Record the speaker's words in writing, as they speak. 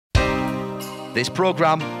This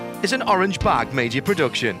programme is an Orange Bag media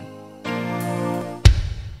production.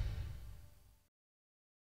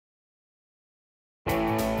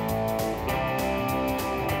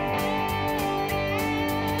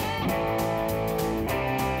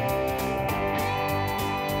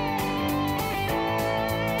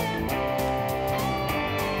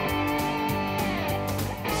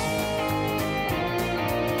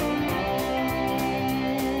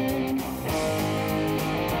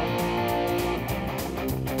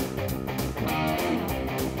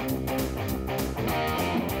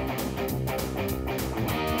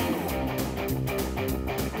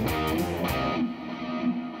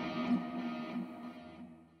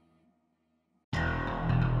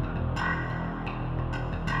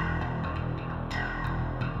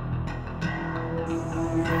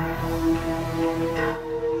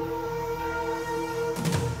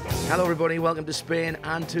 Hello everybody, welcome to Spain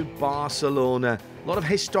and to Barcelona. A lot of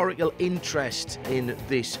historical interest in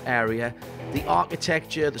this area. The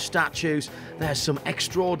architecture, the statues, there's some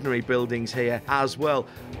extraordinary buildings here as well.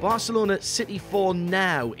 Barcelona City for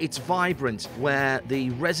now, it's vibrant, where the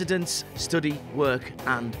residents study, work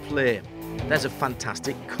and play. There's a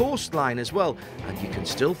fantastic coastline as well, and you can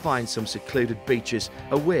still find some secluded beaches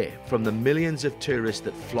away from the millions of tourists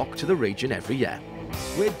that flock to the region every year.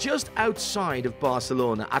 We're just outside of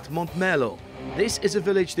Barcelona at Montmeló. This is a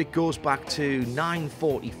village that goes back to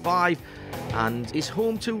 945 and is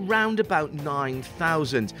home to round about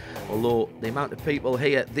 9,000, although the amount of people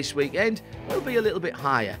here this weekend will be a little bit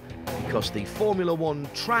higher because the Formula 1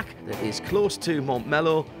 track that is close to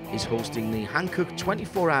Montmeló is hosting the Hankook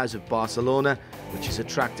 24H of Barcelona, which has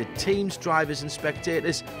attracted teams, drivers and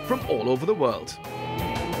spectators from all over the world.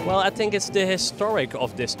 Well, I think it's the historic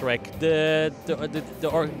of this track. The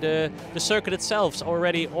circuit itself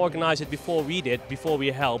already organized it before we did, before we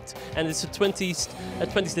helped, and it's a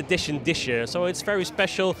 20th edition this year. So it's very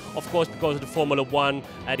special, of course, because of the Formula 1.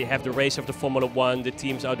 They have the race of the Formula 1. The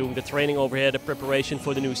teams are doing the training over here, the preparation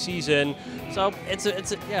for the new season. So it's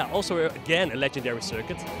also again a legendary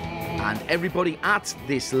circuit. And everybody at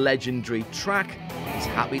this legendary track is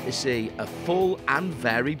happy to see a full and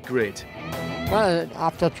varied grid. Well,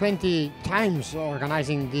 after 20 times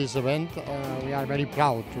organizing this event, we are very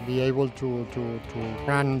proud to be able to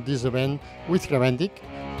run this event with Creventic.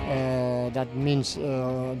 That means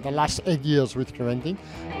the last 8 years with Creventic.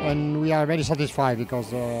 And we are very satisfied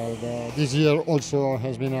because this year also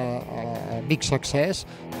has been a big success.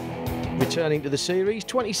 Returning to the series,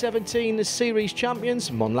 2017 as series champions,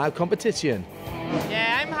 Montmeló competition.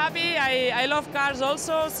 Yeah, I'm happy. I love cars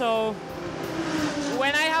also, so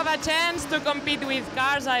when I have a chance to compete with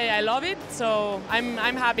cars, I love it. So I'm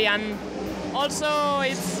happy, and also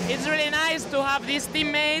it's really nice to have these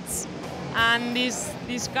teammates and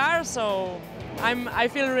these cars. So I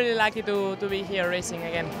feel really lucky to be here racing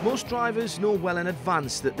again. Most drivers know well in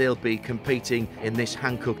advance that they'll be competing in this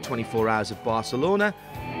Hankook 24H of Barcelona.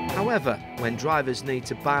 However, when drivers need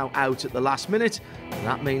to bow out at the last minute,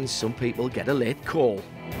 that means some people get a late call.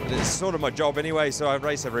 It's sort of my job anyway, so I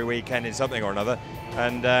race every weekend in something or another.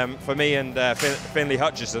 And for me and Finley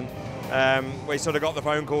Hutchison, we sort of got the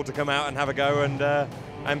phone call to come out and have a go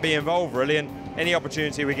and be involved really. And any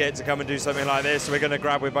opportunity we get to come and do something like this, we're going to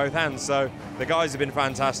grab with both hands. So the guys have been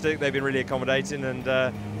fantastic. They've been really accommodating, and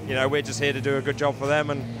you know, we're just here to do a good job for them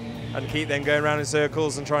and keep them going around in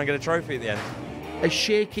circles and try and get a trophy at the end. A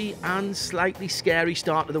shaky and slightly scary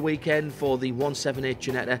start to the weekend for the 178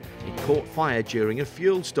 Ginetta. It caught fire during a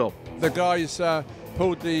fuel stop. The guys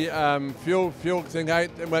pulled the fuel thing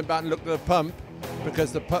out and went back and looked at the pump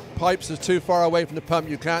because the pipes are too far away from the pump.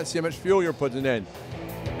 You can't see how much fuel you're putting in.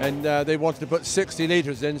 And they wanted to put 60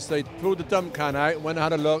 litres in, so they pulled the dump can out, went and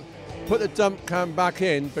had a look, put the dump can back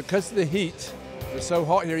in. Because of the heat, it was so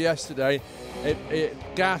hot here yesterday,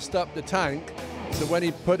 it gassed up the tank. So when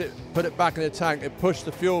he put it back in the tank, it pushed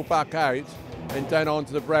the fuel back out and down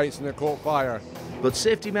onto the brakes, and it caught fire. But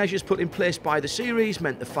safety measures put in place by the series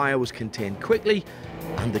meant the fire was contained quickly,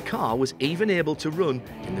 and the car was even able to run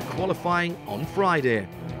in the qualifying on Friday.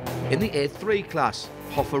 In the A3 class,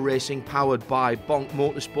 Hoffa Racing, powered by Bonk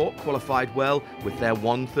Motorsport, qualified well with their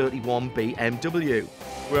 131 BMW.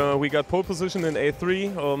 Well, we got pole position in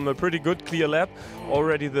A3, a pretty good clear lap.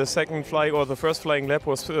 Already the first flying lap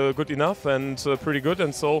was good enough and pretty good,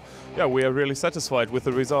 and so yeah, we are really satisfied with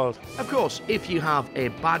the result. Of course, if you have a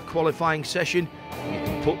bad qualifying session, you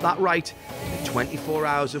can put that right in the the 24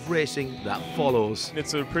 hours of racing that follows.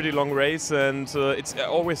 It's a pretty long race, and it's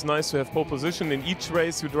always nice to have pole position in each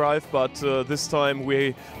race you drive, but this time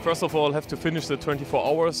we first of all have to finish the 24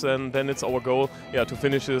 hours, and then it's our goal to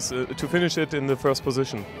finish it in the first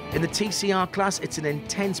position. In the TCR class, it's an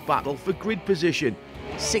intense battle for grid position.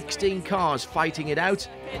 16 cars fighting it out,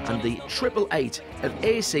 and the 888 of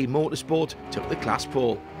AC Motorsport took the class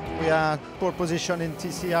pole. We are pole position in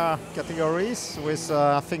TCR categories with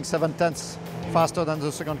I think 7/10 faster than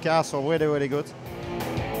the second car, so really, really good.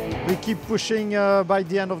 We keep pushing by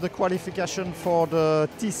the end of the qualification for the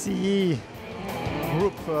TCE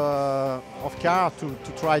group of car to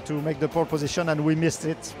try to make the pole position, and we missed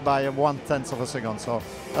it by 1/10 of a second, so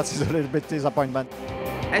that's a little bit disappointment.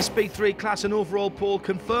 SP3 class and overall pole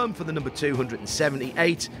confirmed for the number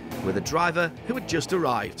 278 with a driver who had just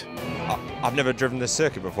arrived. I've never driven this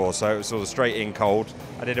circuit before, so it was sort of straight in cold.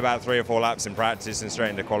 I did about 3 or 4 laps in practice and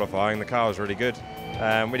straight into qualifying. The car was really good.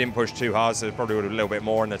 We didn't push too hard, so there probably would have a little bit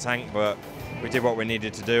more in the tank, but we did what we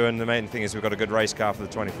needed to do, and the main thing is we've got a good race car for the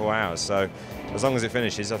 24 hours, so as long as it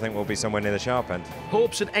finishes, I think we'll be somewhere near the sharp end.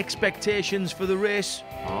 Hopes and expectations for the race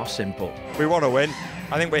are simple. We want to win.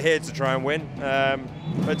 I think we're here to try and win,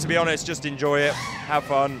 but to be honest, just enjoy it, have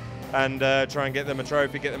fun, and try and get them a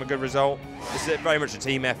trophy, get them a good result. It's very much a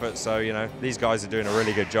team effort, so you know these guys are doing a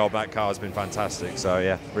really good job. That car's been fantastic, so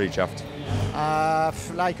yeah, really chuffed.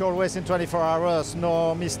 Like always in 24 hours,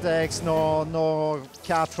 no mistakes, no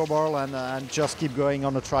car trouble, and just keep going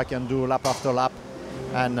on the track and do lap after lap,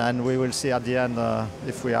 and we will see at the end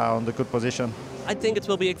if we are on the good position. I think it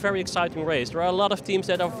will be a very exciting race. There are a lot of teams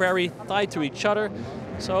that are very tied to each other,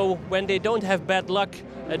 so when they don't have bad luck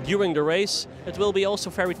during the race, it will be also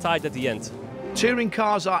very tight at the end. Touring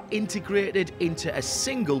cars are integrated into a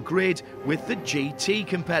single grid with the GT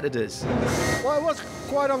competitors. Well, it was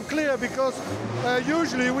quite unclear because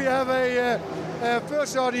usually we have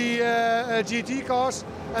first are the GT cars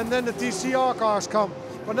and then the TCR cars come.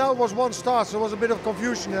 But now it was one start, so there was a bit of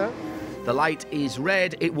confusion there. The light is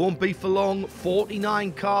red, it won't be for long.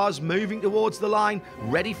 49 cars moving towards the line,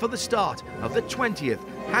 ready for the start of the 20th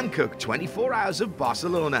Hankook 24 Hours of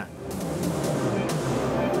Barcelona.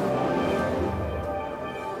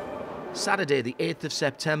 Saturday the 8th of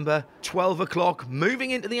September, 12 o'clock,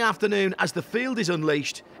 moving into the afternoon as the field is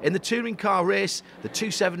unleashed. In the touring car race, the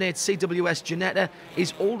 278 CWS Gené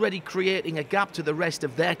is already creating a gap to the rest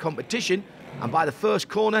of their competition, and by the first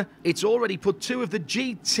corner, it's already put 2 of the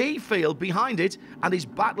GT field behind it and is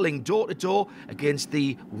battling door-to-door against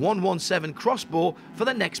the 117 Crossbow for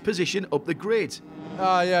the next position up the grid.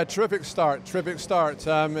 Yeah, terrific start.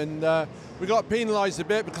 And we got penalised a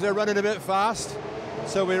bit because they're running a bit fast.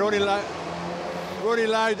 So we're only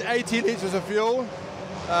allowed 18 litres of fuel,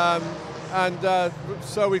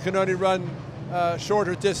 so we can only run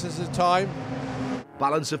shorter distances of time.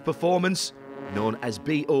 Balance of performance, known as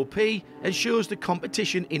BOP, ensures the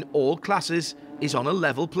competition in all classes is on a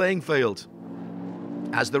level playing field.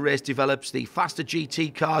 As the race develops, the faster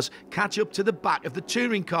GT cars catch up to the back of the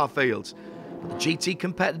touring car field. But the GT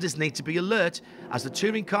competitors need to be alert as the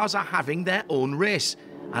touring cars are having their own race,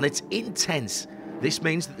 and it's intense. This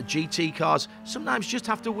means that the GT cars sometimes just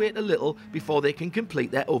have to wait a little before they can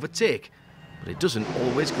complete their overtake. But it doesn't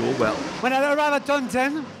always go well. When I arrived at turn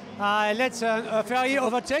 10, I let a Ferrari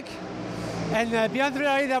overtake. And behind the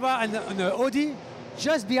Ferrari, there was an Audi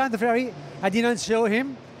just behind the Ferrari. I didn't show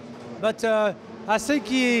him. But I think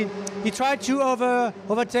he tried to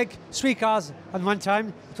overtake 3 cars at one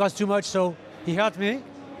time. It was too much, so he hurt me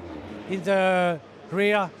in the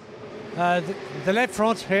rear, the left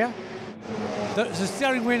front here. The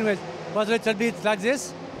steering wheel was a little bit like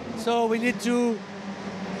this, so we need to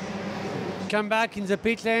come back in the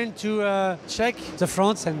pit lane to check the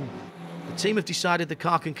fronts. And the team have decided the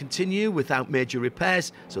car can continue without major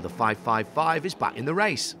repairs, so the 555 is back in the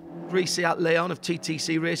race. Seat Leon of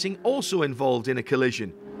TTC Racing also involved in a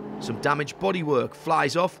collision. Some damaged bodywork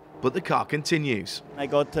flies off, but the car continues. I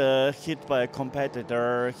got hit by a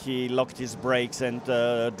competitor. He locked his brakes and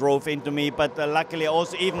drove into me, but luckily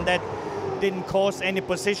also even that didn't cause any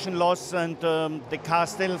position loss, and the car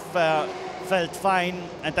still felt fine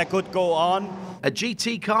and I could go on. A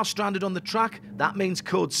GT car stranded on the track, that means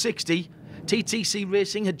code 60. TTC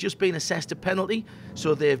Racing had just been assessed a penalty,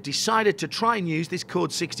 so they've decided to try and use this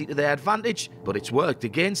code 60 to their advantage, but it's worked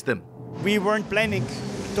against them. We weren't planning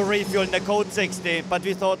to refuel in the code 60, but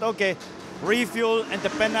we thought, okay, refuel and the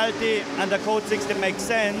penalty and the code 60 makes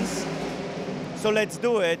sense, so let's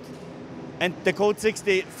do it. And the code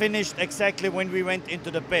 60 finished exactly when we went into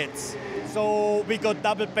the pits. So we got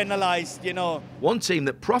double penalized, you know. One team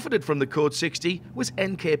that profited from the code 60 was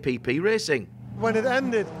NKPP Racing. When it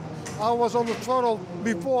ended, I was on the throttle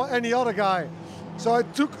before any other guy. So I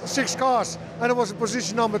took 6 cars and I was in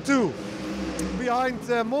position number 2 behind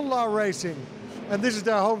Monlau Racing. And this is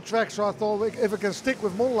their home track, so I thought if I can stick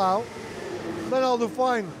with Monlau, then I'll do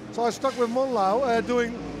fine. So I stuck with Monlau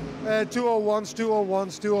doing 201s,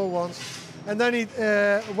 201s, 201s. And then he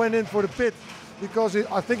went in for the pit because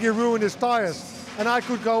I think he ruined his tyres and I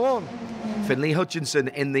could go on. Finlay Hutchinson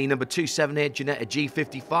in the number 278 Ginetta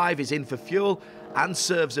G55 is in for fuel and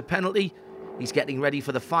serves a penalty. He's getting ready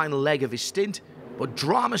for the final leg of his stint, but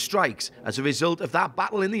drama strikes as a result of that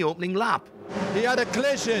battle in the opening lap. He had a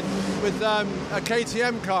collision with a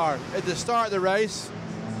KTM car at the start of the race,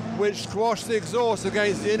 which squashed the exhaust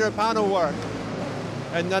against the inner panel work,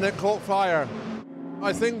 and then it caught fire.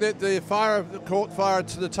 I think that the fire caught fire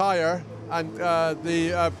to the tyre and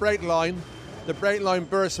the brake line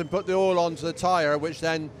burst and put the oil onto the tyre, which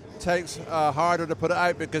then takes harder to put it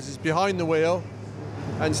out because it's behind the wheel,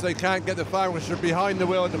 and so they can't get the fire extinguisher behind the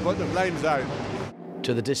wheel to put the flames out.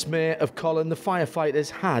 To the dismay of Colin, the firefighters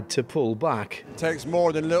had to pull back. It takes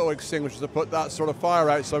more than little extinguishers to put that sort of fire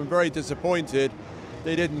out, so I'm very disappointed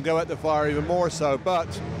they didn't go at the fire even more so. But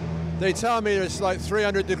they tell me it's like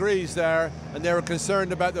 300 degrees there, and they were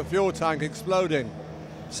concerned about the fuel tank exploding.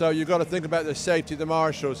 So you've got to think about the safety of the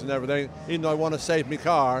marshals and everything. Even though I want to save my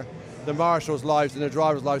car, the marshals' lives and the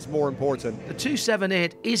drivers' lives more important. The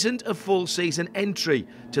 278 isn't a full season entry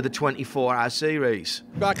to the 24-hour series.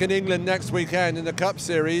 Back in England next weekend in the Cup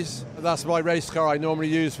Series, that's my race car I normally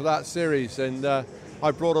use for that series, and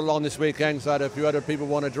I brought it along this weekend so that a few other people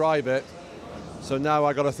want to drive it. So now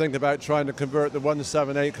I got to think about trying to convert the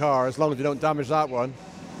 178 car, as long as we don't damage that one,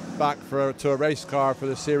 back to a race car for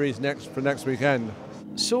the series next weekend.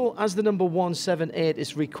 So, as the number 178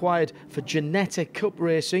 is required for Ginetta Cup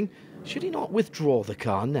racing, should he not withdraw the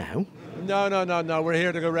car now? No. We're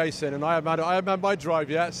here to go racing, and I haven't had my drive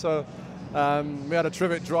yet. So we had a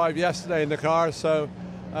terrific drive yesterday in the car. So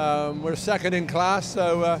we're second in class.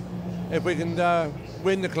 So if we can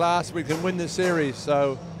win the class, we can win the series.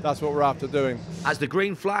 So that's what we're after doing. As the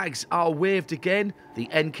green flags are waved again, the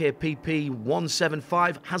NKPP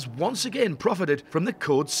 175 has once again profited from the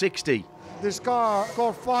code 60. This car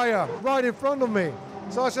caught fire right in front of me.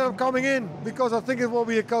 So I said I'm coming in because I think it will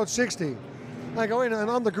be a code 60. I go in, and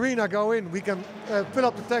on the green I go in. We can fill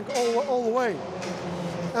up the tank all the way.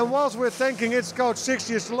 And whilst we're tanking, it's code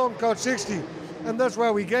 60, it's a long code 60. And that's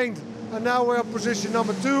where we gained. And now we're in position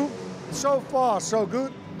number 2. So far, so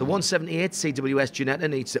good. The 178 CWS Ginetta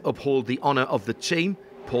needs to uphold the honour of the team.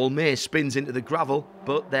 Paul May spins into the gravel,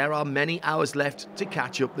 but there are many hours left to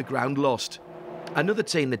catch up the ground lost. Another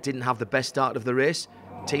team that didn't have the best start of the race,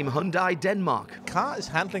 Team Hyundai Denmark. Car is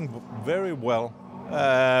handling very well,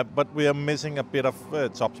 but we are missing a bit of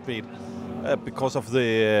top speed because of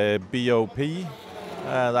the BOP.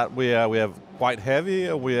 That we are quite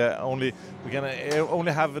heavy. We can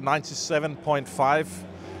only have a 97.5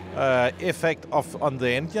 effect on the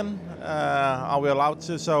engine. Are we allowed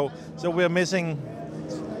to? So we are missing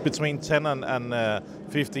between 10 and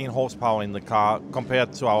 15 horsepower in the car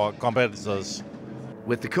compared to our competitors.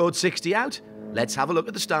 With the code 60 out, let's have a look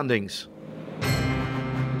at the standings.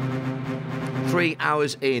 3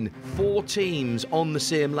 hours in, 4 teams on the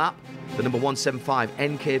same lap. The number 175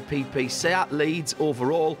 NKPP Seat leads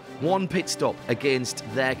overall, 1 pit stop against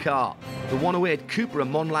their car. The 108 Cupra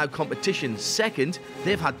Monlau Competition second,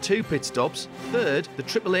 they've had 2 pit stops. Third, the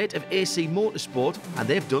 888 of AC Motorsport, and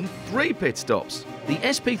they've done 3 pit stops. The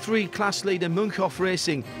SP3 class leader Munkhoff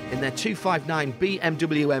Racing in their 259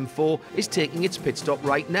 BMW M4 is taking its pit stop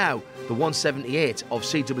right now. The 178 of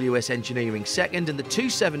CWS Engineering second, and the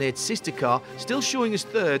 278 sister car still showing as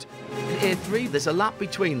third. In A3, there's a lap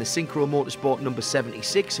between the Synchro Motorsport number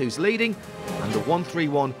 76, who's leading, and the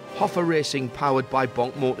 131 Hoffer Racing powered by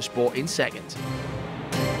Bonk Motorsport in second.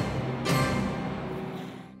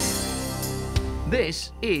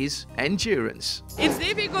 This is endurance. It's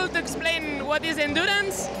difficult to explain what is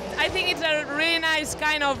endurance. I think it's a really nice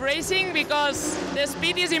kind of racing because the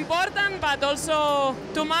speed is important, but also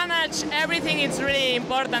to manage everything is really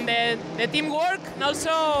important. The teamwork, and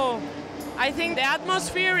also I think the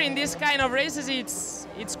atmosphere in this kind of races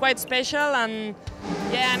it's quite special, and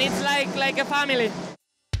yeah, and it's like a family.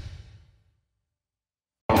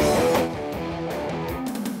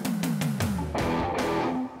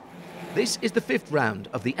 This is the 5th round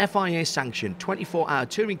of the FIA sanctioned 24-hour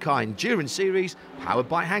touring car endurance series powered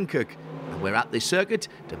by Hankook, and we're at the Circuit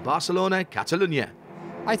de Barcelona-Catalunya.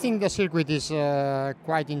 I think the circuit is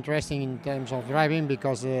quite interesting in terms of driving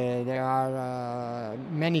because there are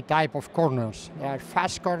many type of corners. There are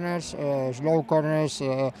fast corners, slow corners,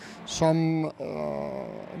 some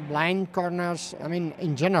blind corners. I mean,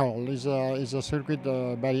 in general, is a circuit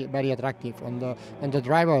very attractive, and the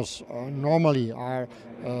drivers normally are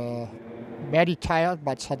very tired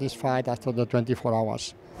but satisfied after the 24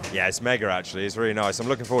 hours. Yeah, it's mega actually. It's really nice. I'm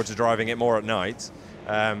looking forward to driving it more at night.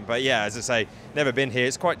 But yeah, as I say, never been here.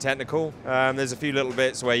 It's quite technical. There's a few little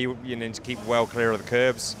bits where you need to keep well clear of the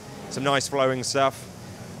curbs. Some nice flowing stuff.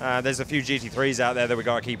 There's a few GT3s out there that we've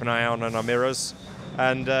got to keep an eye on our mirrors.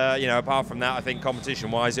 And apart from that, I think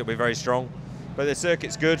competition-wise, it'll be very strong. But the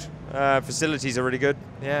circuit's good. Facilities are really good.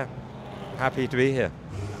 Yeah, happy to be here.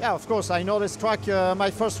 Yeah, of course. I know this track. My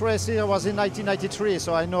first race here was in 1993,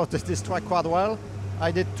 so I know this track quite well. I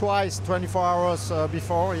did twice 24 hours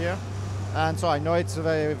before here. And so I know it's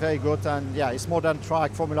very, very good, and yeah, it's modern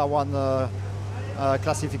track, Formula One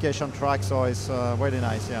classification track, so it's really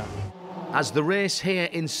nice, yeah. As the race here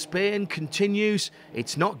in Spain continues,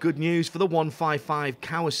 it's not good news for the 155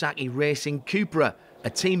 Kawasaki Racing Cupra. A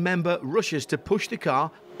team member rushes to push the car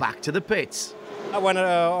back to the pits. I went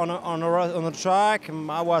on the track.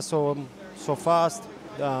 I was so fast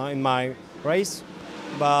in my race,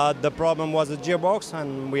 but the problem was the gearbox,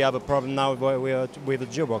 and we have a problem now with the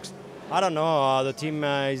gearbox. I don't know, the team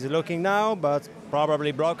is looking now, but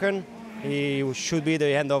probably broken. It should be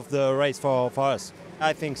the end of the race for us.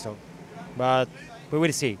 I think so, but we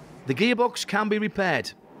will see. The gearbox can be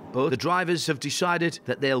repaired, but the drivers have decided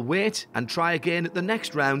that they'll wait and try again at the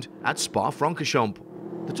next round at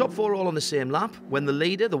Spa-Francorchamps. The top four all on the same lap. When the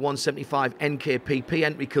leader, the 175 NKPP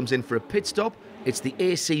entry, comes in for a pit stop, it's the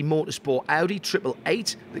AC Motorsport Audi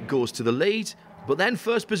 888 that goes to the lead. But then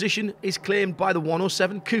first position is claimed by the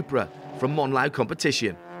 107 Cupra from Monlau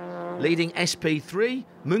Competition. Leading SP3,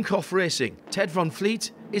 Munkhoff Racing. Ted van Vliet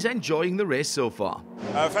is enjoying the race so far.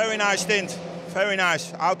 Very nice stint, very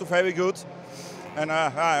nice. Auto very good. And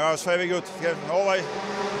it was very good. Always,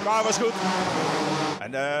 the car was good.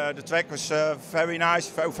 And the track was very nice,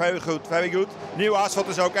 very good, very good. New asphalt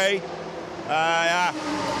is okay.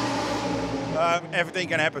 Everything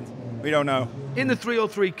can happen. We don't know. In the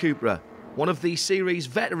 303 Cupra, one of the series'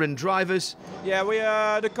 veteran drivers.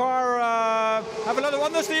 Yeah, the car have a lot of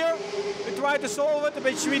understeer. We tried to solve it,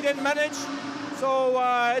 but we didn't manage. So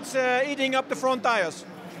it's eating up the front tires.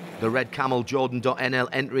 The red camel Jordan.nl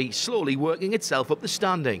entry slowly working itself up the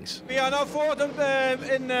standings. We are now fourth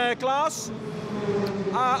in class.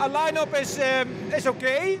 Our lineup is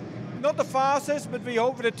okay. Not the fastest, but we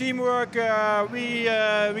hope with the teamwork we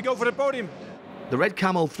go for the podium. The red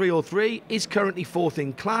camel 303 is currently fourth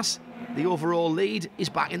in class. The overall lead is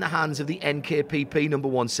back in the hands of the NKPP number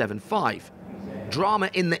 175. Drama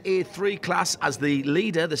in the A3 class as the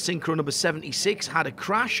leader, the Synchro number 76, had a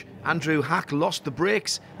crash. Andrew Hack lost the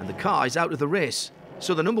brakes and the car is out of the race.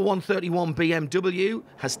 So the number 131 BMW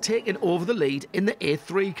has taken over the lead in the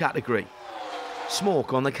A3 category.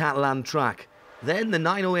 Smoke on the Catalan track. Then the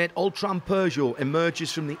 908 Ultram Peugeot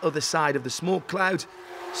emerges from the other side of the smoke cloud.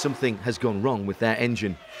 Something has gone wrong with their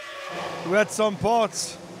engine. We had some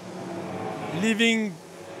parts leaving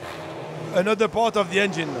another part of the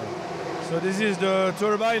engine. So this is the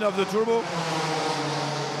turbine of the turbo.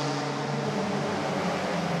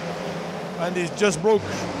 And it's just broke.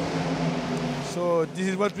 So this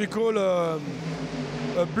is what we call a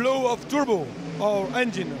blow of turbo or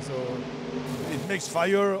engine. So it makes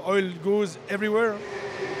fire, oil goes everywhere.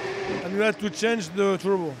 And we had to change the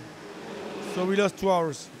turbo. So we lost 2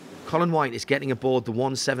 hours. Colin White is getting aboard the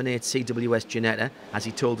 178 CWS Ginetta. As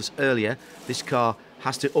he told us earlier, this car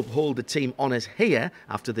has to uphold the team honours here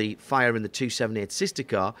after the fire in the 278 sister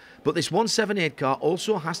car, but this 178 car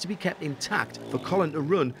also has to be kept intact for Colin to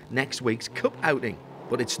run next week's Cup outing.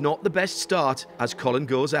 But it's not the best start as Colin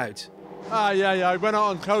goes out. Yeah, I went out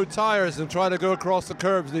on cold tyres and tried to go across the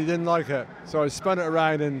curbs and he didn't like it. So I spun it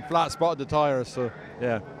around and flat spotted the tyres, so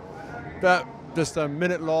yeah. But just a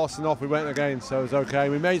minute loss and off we went again, so it was okay.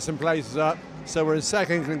 We made some places up, so we're in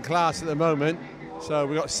second in class at the moment. So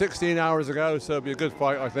we got 16 hours to go, so it'll be a good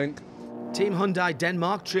fight, I think. Team Hyundai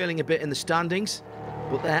Denmark trailing a bit in the standings,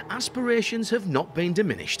 but their aspirations have not been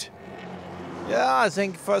diminished. Yeah, I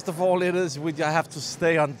think first of all we have to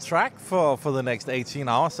stay on track for the next 18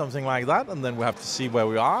 hours, something like that, and then we have to see where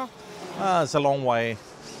we are. It's a long way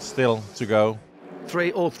still to go.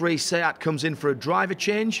 303 Seat comes in for a driver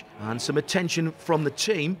change and some attention from the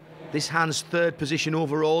team. This hands third position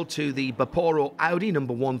overall to the Baporo Audi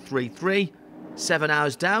number 133. 7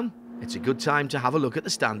 hours down, it's a good time to have a look at the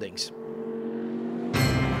standings.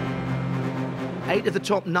 8 of the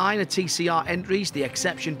top 9 are TCR entries, the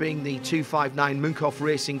exception being the 259 Munkhoff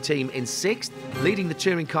Racing team in 6th. Leading the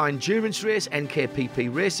touring car endurance race,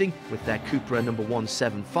 NKPP Racing, with their Cupra number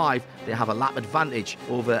 175. They have a lap advantage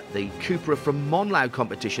over the Cupra from Monlau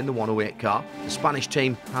competition, the 108 car. The Spanish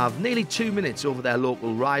team have nearly 2 minutes over their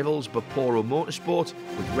local rivals, Vapouro Motorsport,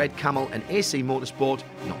 with Red Camel and AC Motorsport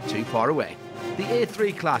not too far away. The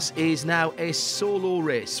A3 class is now a solo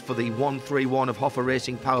race for the 131 of Hoffa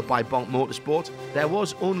Racing powered by Bonk Motorsport. There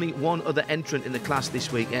was only one other entrant in the class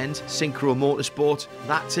this weekend, Synchro Motorsport.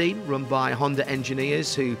 That team, run by Honda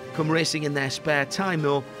engineers who come racing in their spare time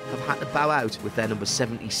though, have had to bow out with their number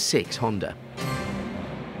 76 Honda.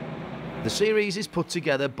 The series is put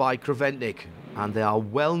together by Creventic and they are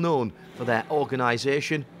well known for their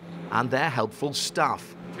organisation and their helpful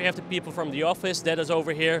staff. We have the people from the office that is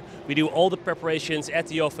over here. We do all the preparations at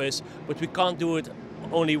the office, but we can't do it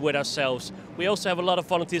only with ourselves. We also have a lot of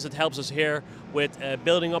volunteers that helps us here with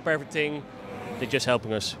building up everything. They're just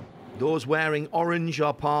helping us. Those wearing orange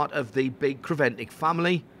are part of the big Creventic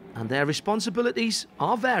family, and their responsibilities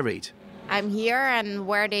are varied. I'm here, and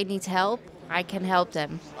where they need help, I can help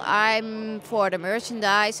them. I'm for the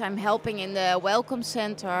merchandise, I'm helping in the welcome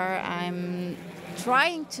center, I'm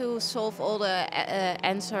trying to solve all the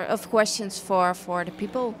answer of questions for the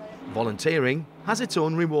people. Volunteering has its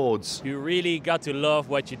own rewards. You really got to love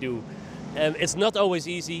what you do. It's not always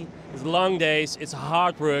easy, it's long days, it's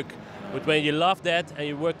hard work, but when you love that and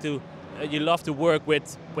you love to work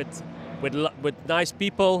with nice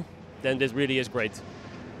people, then this really is great.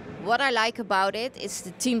 What I like about it is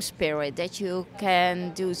the team spirit, that you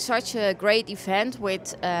can do such a great event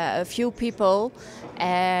with a few people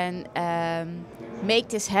and make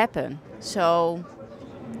this happen. So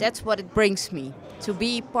that's what it brings me, to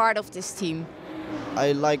be part of this team.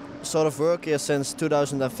 I like sort of work here since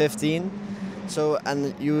 2015. So,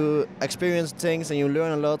 and you experience things and you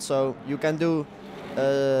learn a lot, so you can do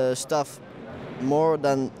stuff more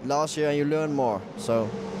than last year and you learn more. So.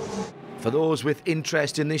 For those with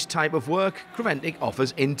interest in this type of work, Creventic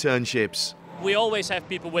offers internships. We always have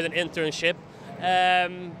people with an internship.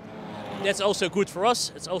 That's also good for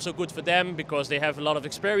us. It's also good for them because they have a lot of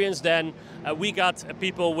experience. Then we got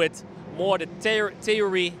people with more the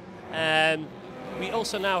theory. And we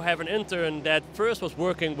also now have an intern that first was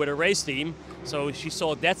working with a race team. So she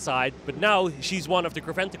saw that side, but now she's one of the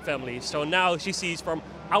Creventic family. So now she sees from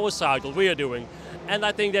our side what we are doing. And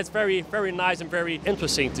I think that's very, very nice and very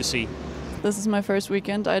interesting to see. This is my first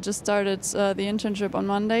weekend. I just started the internship on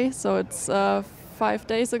Monday, so it's 5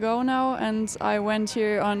 days ago now, and I went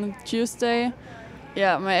here on Tuesday.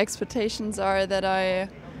 Yeah, my expectations are that I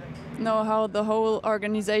know how the whole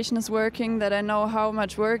organization is working, that I know how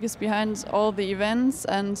much work is behind all the events,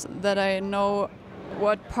 and that I know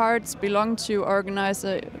what parts belong to organize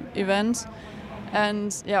an event.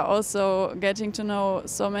 And yeah, also getting to know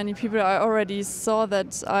so many people. I already saw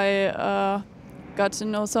that I got to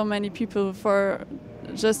know so many people for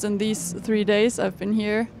just in these 3 days I've been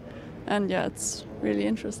here. And yeah, it's really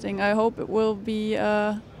interesting. I hope it will be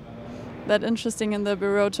that interesting in the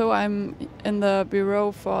bureau too. I'm in the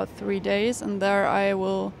bureau for 3 days, and there I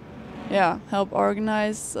will help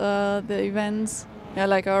organize the events. Yeah,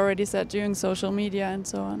 like I already said, doing social media and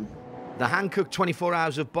so on. The Hankook 24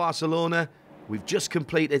 Hours of Barcelona. We've just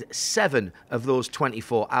completed 7 of those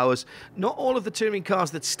 24 hours. Not all of the touring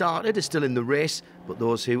cars that started are still in the race, but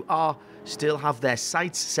those who are still have their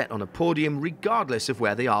sights set on a podium regardless of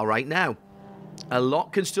where they are right now. A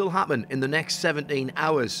lot can still happen in the next 17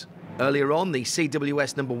 hours. Earlier on, the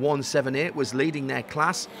CWS number 178 was leading their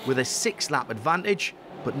class with a 6-lap advantage,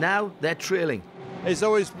 but now they're trailing. It's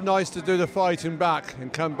always nice to do the fighting back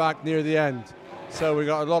and come back near the end. So we've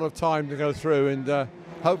got a lot of time to go through, and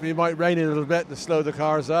hopefully it might rain a little bit to slow the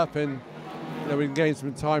cars up, and we can gain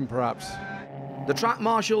some time perhaps. The track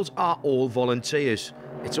marshals are all volunteers.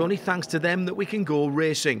 It's only thanks to them that we can go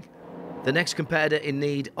racing. The next competitor in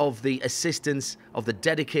need of the assistance of the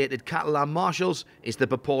dedicated Catalan marshals is the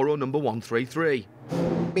Vapouro number 133.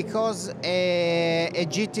 Because a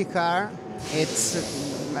GT car, it's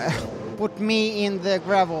put me in the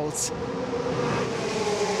gravels.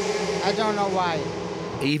 I don't know why.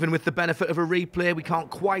 Even with the benefit of a replay, we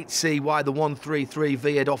can't quite see why the 133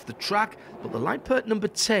 veered off the track, but the Liepert number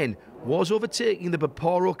 10 was overtaking the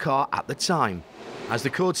Vapouro car at the time. As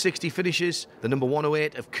the Code 60 finishes, the number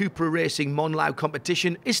 108 of Cupra Racing Monlau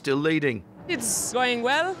competition is still leading. It's going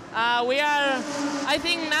well. I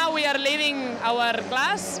think now we are leading our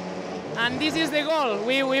class, and this is the goal.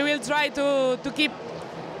 We will try to keep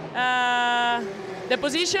the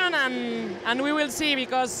position, and we will see,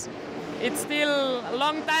 because it's still a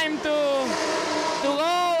long time to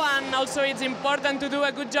go, and and also it's important to do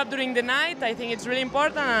a good job during the night. I think it's really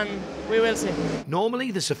important, and we will see.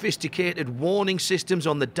 Normally, the sophisticated warning systems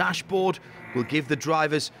on the dashboard will give the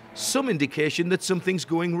drivers some indication that something's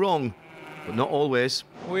going wrong, but not always.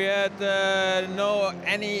 We had no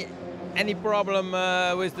any problem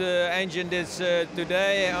with the engine this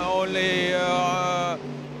today. Only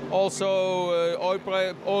also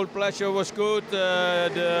oil pressure was good,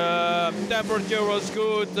 the temperature was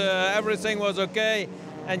good, everything was okay,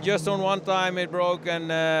 and just on one time it broke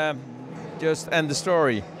and just end the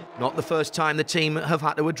story. Not the first time the team have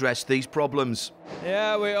had to address these problems.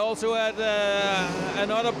 Yeah, we also had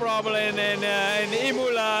another problem in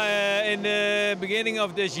Imola in the beginning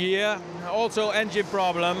of this year, also engine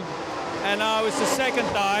problem, and now it's the second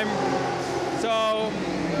time. So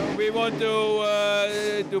we want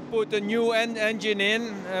to put a new engine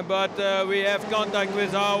in, but we have contact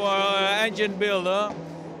with our engine builder,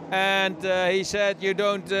 and he said you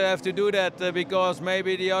don't have to do that because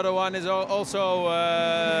maybe the other one is also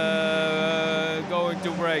going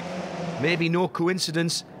to break. Maybe no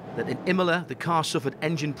coincidence that in Imola the car suffered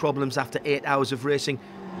engine problems after 8 hours of racing,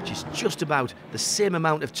 which is just about the same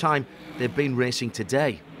amount of time they've been racing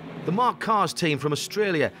today. The Mark Cars team from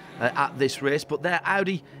Australia at this race, but their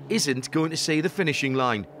Audi isn't going to see the finishing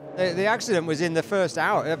line. The accident was in the first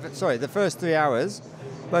hour, the first 3 hours,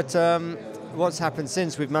 but what's happened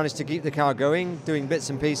since, we've managed to keep the car going, doing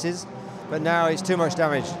bits and pieces, but now it's too much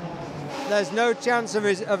damage. There's no chance of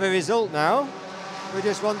a result now. We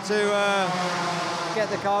just want to get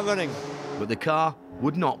the car running. But the car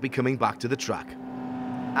would not be coming back to the track.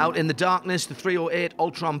 Out in the darkness, the 308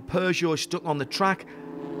 Ultron Peugeot is stuck on the track.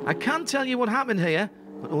 I can tell you what happened here,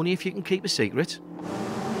 but only if you can keep a secret.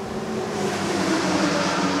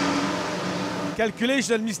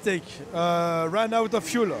 Calculation mistake. Ran out of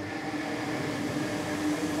fuel.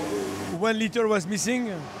 1 liter was missing.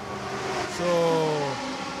 So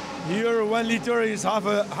here 1 liter is half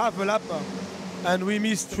a lap, and we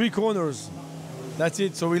missed 3 corners. That's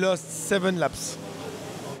it. So we lost 7 laps.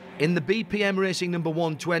 In the BPM Racing number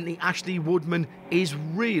 120, Ashley Woodman is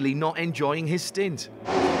really not enjoying his stint.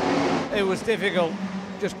 It was difficult,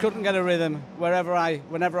 just couldn't get a rhythm. Whenever I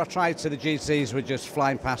tried to, the GTs were just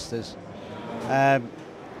flying past us.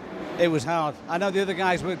 It was hard. I know the other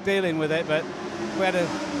guys were dealing with it, but we had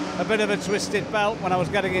a bit of a twisted belt when I was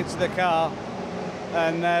getting into the car,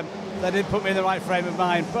 and they didn't put me in the right frame of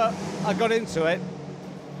mind, but I got into it,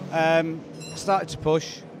 started to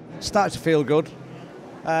push, started to feel good,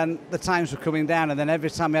 and the times were coming down, and then every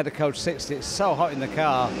time we had a code 60, it's so hot in the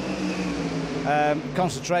car,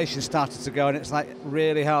 concentration started to go, and it's like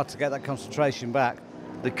really hard to get that concentration back.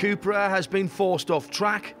 The Cupra has been forced off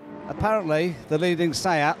track. Apparently, the leading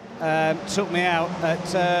Seat took me out at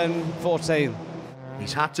turn 14.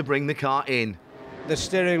 He's had to bring the car in. The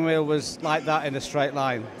steering wheel was like that in a straight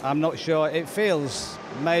line. I'm not sure. It feels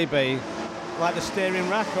maybe like the steering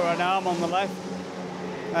rack or an arm on the left.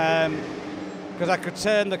 Because I could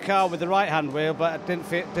turn the car with the right-hand wheel, but I didn't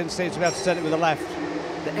seem to be able to turn it with the left.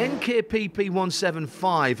 The NKPP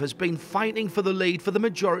 175 has been fighting for the lead for the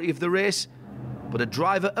majority of the race, but a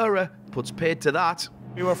driver error puts paid to that.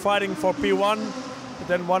 We were fighting for P1, but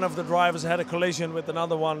then one of the drivers had a collision with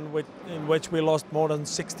another one in which we lost more than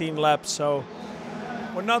 16 laps, so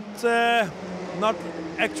we're not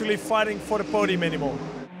actually fighting for the podium anymore.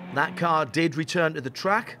 That car did return to the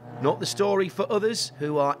track. Not the story for others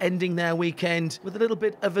who are ending their weekend with a little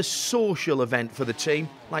bit of a social event for the team,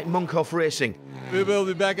 like Munkoff Racing. We will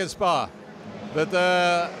be back in Spa, but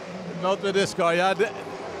not with this car,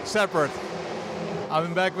 separate.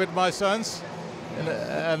 I'm back with my sons,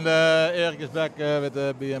 and Erik is back with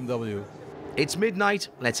the BMW. It's midnight,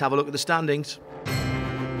 let's have a look at the standings.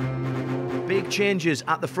 Big changes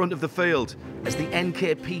at the front of the field. As the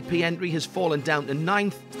NKPP entry has fallen down to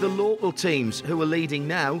 9th, the local teams who are leading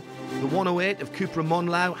now. The 108 of Cupra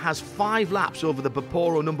Monlau has 5 laps over the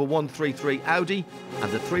Baporo number 133 Audi,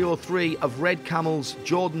 and the 303 of Red Camel's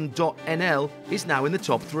Jordan.NL is now in the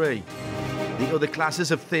top 3. The other classes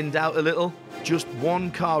have thinned out a little. Just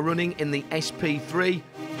one car running in the SP3,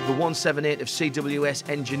 the 178 of CWS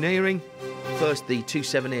Engineering. First, the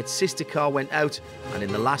 278 sister car went out, and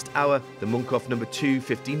in the last hour, the Munkoff number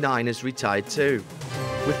 259 has retired too.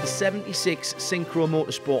 With the 76 Synchro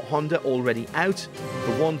Motorsport Honda already out,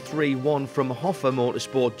 the 131 from Hoffa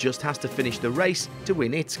Motorsport just has to finish the race to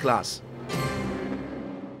win its class.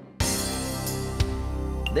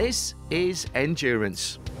 This is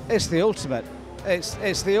endurance. It's the ultimate.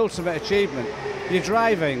 It's the ultimate achievement. You're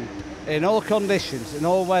driving in all conditions, in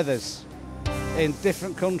all weathers, in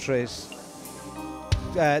different countries,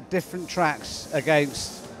 different tracks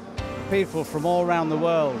against people from all around the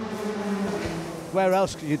world. Where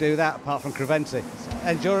else could you do that apart from Creventic?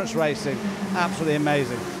 Endurance racing, absolutely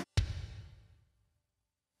amazing.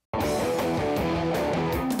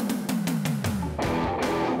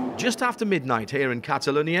 Just after midnight here in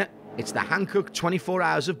Catalonia, it's the Hankook 24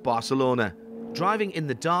 Hours of Barcelona. Driving in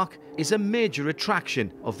the dark is a major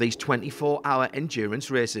attraction of these 24-hour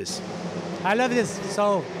endurance races. I love this,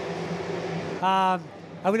 so I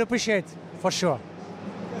will appreciate for sure.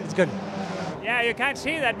 It's good. Yeah, you can't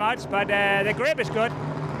see that much, but the grip is good.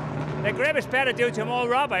 The grip is better due to more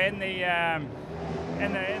rubber in the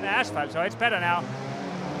asphalt, so it's better now.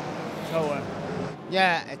 So.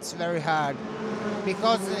 Yeah, it's very hard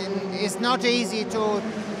because it's not easy to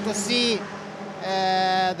see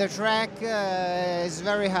the track. Is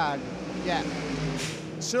very hard. Yeah.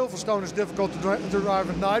 Silverstone is difficult to drive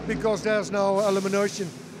at night because there's no illumination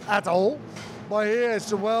at all. But here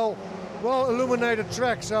it's a well illuminated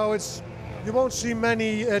track, so you won't see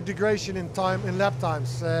many degradation in lap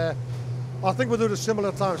times. I think we'll do the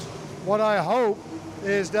similar times. What I hope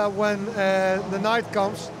is that when the night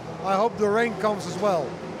comes, I hope the rain comes as well,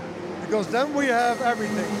 because then we have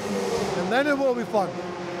everything, and then it will be fun.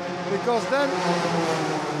 Because then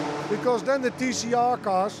the TCR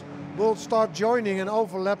cars will start joining and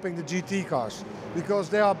overlapping the GT cars because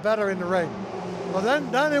they are better in the rain. But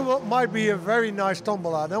then it might be a very nice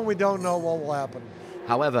tombola. Then we don't know what will happen.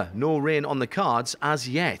 However, no rain on the cards as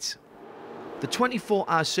yet. The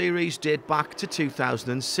 24-hour series date back to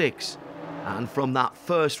 2006, and from that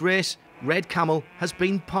first race, Red Camel has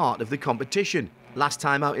been part of the competition. Last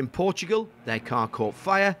time out in Portugal, their car caught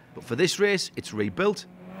fire, but for this race, it's rebuilt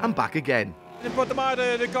and back again. In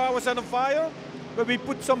Portimao, the car was set on fire, but we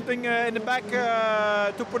put something in the back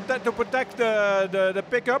to protect the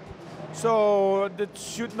pickup, so that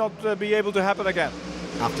should not be able to happen again.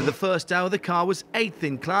 After the first hour, the car was 8th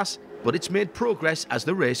in class, but it's made progress as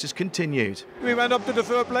the race has continued. We went up to the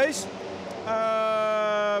 3rd place.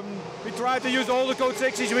 We tried to use all the code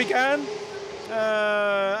 6s we can,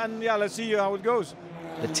 and yeah, let's see how it goes.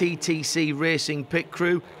 The TTC Racing pit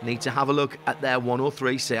crew need to have a look at their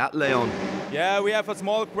 103 Seat Leon. Yeah, we have a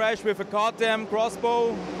small crash with a KTM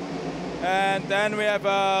crossbow, and then we have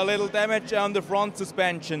a little damage on the front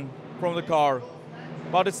suspension from the car,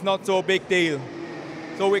 but it's not so big deal.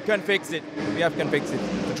 So we can fix it. We can fix it.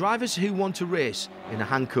 For drivers who want to race in a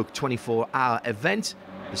Hankook 24-hour event,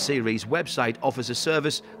 the series website offers a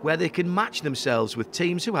service where they can match themselves with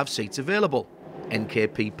teams who have seats available.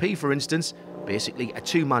 NKPP, for instance, basically a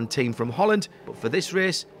two-man team from Holland, but for this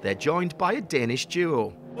race, they're joined by a Danish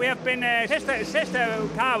duo. We have been a sister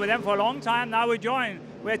car with them for a long time. Now we join.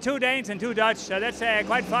 We're 2 Danes and 2 Dutch, so that's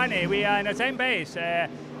quite funny. We are in the same base.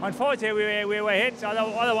 Unfortunately, we were hit,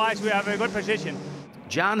 otherwise we have a good position.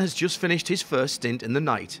 Jan has just finished his first stint in the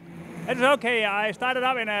night. It was okay. I started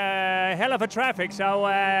up in a hell of a traffic, so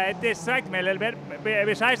it distracted me a little bit.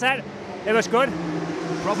 Besides that, it was good.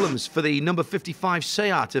 Problems for the number 55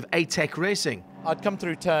 Seat of ATEC Racing. I'd come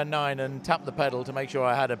through turn 9 and tapped the pedal to make sure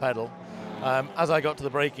I had a pedal. As I got to the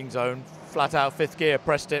braking zone, flat out 5th gear,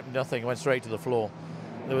 pressed it, nothing, went straight to the floor.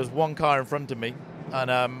 There was one car in front of me,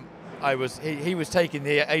 and he was taking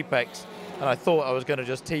the apex, and I thought I was going to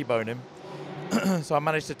just T-bone him. So I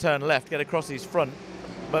managed to turn left, get across his front,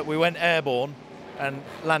 but we went airborne and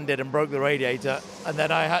landed and broke the radiator, and then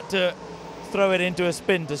I had to throw it into a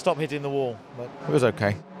spin to stop hitting the wall, but it was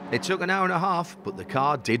okay. It took an hour and a half, but the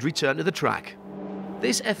car did return to the track.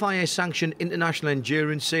 This FIA-sanctioned International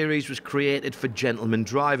Endurance Series was created for gentlemen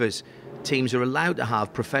drivers. Teams are allowed to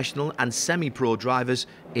have professional and semi-pro drivers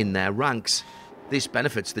in their ranks. This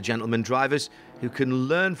benefits the gentlemen drivers who can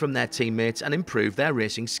learn from their teammates and improve their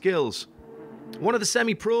racing skills. One of the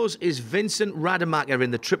semi-pros is Vincent Rademacher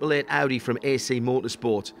in the 888 Audi from AC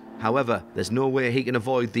Motorsport. However, there's no way he can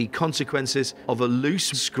avoid the consequences of a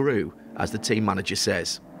loose screw, as the team manager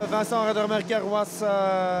says. Vincent Rademacher was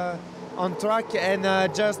on track and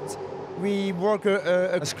just we broke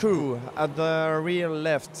a screw at the rear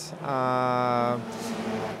left.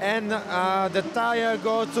 And the tire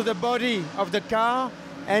goes to the body of the car,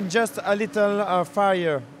 and just a little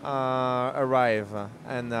fire arrive,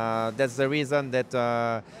 and that's the reason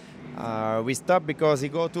that we stopped, because he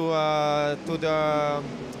go to the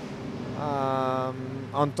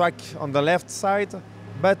on track on the left side,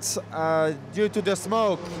 but due to the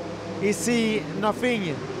smoke, he see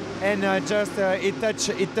nothing, and just it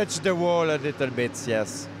touched the wall a little bit.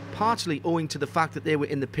 Yes. Partly owing to the fact that they were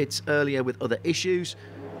in the pits earlier with other issues,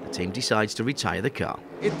 the team decides to retire the car.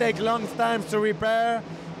 It takes long time to repair,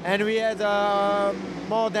 and we had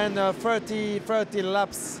more than 30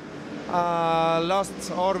 laps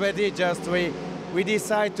lost already. Just we we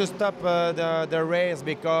decided to stop the race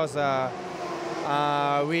because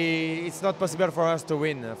it's not possible for us to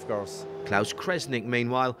win, of course. Klaus Kresnik,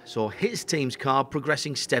 meanwhile, saw his team's car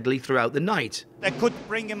progressing steadily throughout the night. I could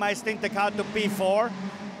bring in my stint the car to P4,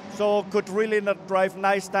 so could really not drive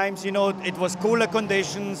nice times. You know, it was cooler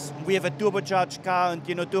conditions. We have a turbocharged car, and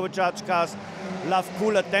you know, turbocharged cars love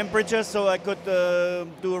cooler temperatures, so I could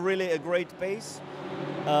do really a great pace.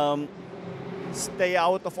 Stay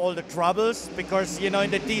out of all the troubles, because you know,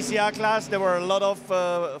 in the TCR class there were a lot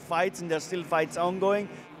of fights, and there's still fights ongoing.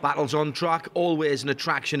 Battles on track, always an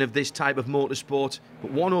attraction of this type of motorsport, but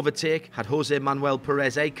one overtake had Jose Manuel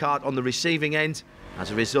Perez A-Kart on the receiving end. As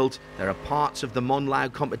a result, there are parts of the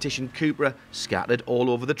Monlau competition Cupra scattered all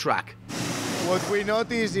over the track. What we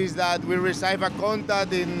noticed is that we receive a contact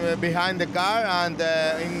behind the car and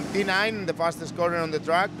in T9, the fastest corner on the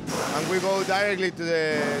track, and we go directly to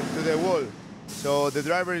the wall. So the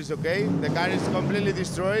driver is okay, the car is completely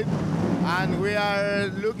destroyed, and we are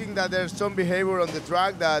looking that there's some behavior on the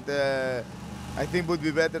track that I think would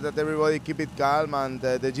be better that everybody keep it calm, and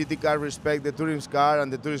the GT car respect the tourist car,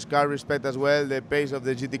 and the tourist car respect as well the pace of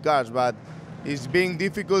the GT cars. But it's being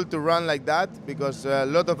difficult to run like that because a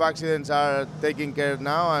lot of accidents are taken care of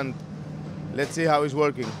now, and let's see how it's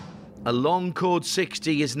working. A long code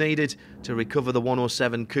 60 is needed to recover the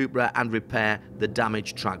 107 Cupra and repair the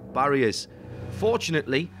damaged track barriers.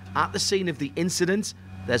 Fortunately, at the scene of the incident,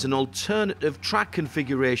 there's an alternative track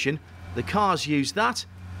configuration. The cars use that,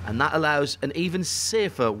 and that allows an even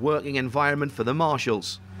safer working environment for the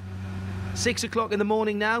marshals. 6 o'clock in the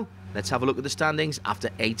morning now. Let's have a look at the standings after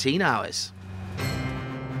 18 hours.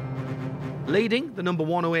 Leading, the number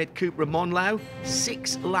 108 Cupra Monlau,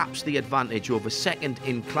 6 laps the advantage over second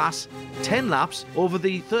in class, 10 laps over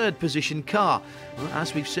the third position car. Well,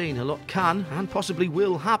 as we've seen, a lot can and possibly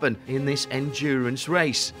will happen in this endurance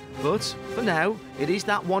race. But for now, it is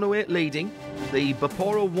that 108 leading. The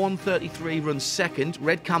Baporo 133 runs second,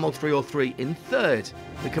 Red Camel 303 in third.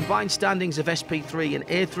 The combined standings of SP3 and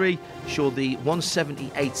A3 show the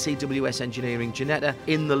 178 CWS Engineering Ginetta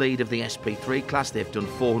in the lead of the SP3 class. They've done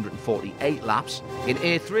 448 laps. In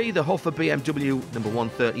A3, the Hoffa BMW number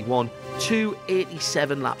 131,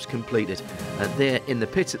 287 laps completed. They're in the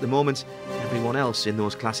pits at the moment. Everyone else in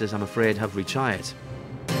those classes, I'm afraid, have retired.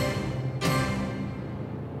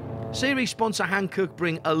 Series sponsor Hankook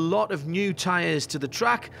bring a lot of new tyres to the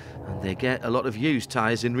track, and they get a lot of used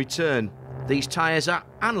tyres in return. These tyres are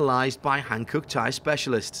analysed by Hankook tyre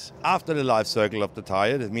specialists. After the life cycle of the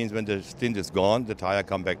tyre, that means when the stint is gone, the tyre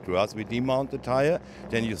come back to us. We demount the tyre,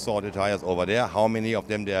 then you saw the tyres over there, how many of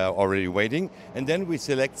them they are already waiting, and then we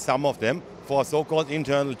select some of them for a so-called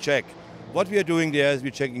internal check. What we are doing there is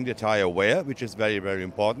we're checking the tyre wear, which is very, very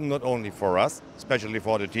important, not only for us, especially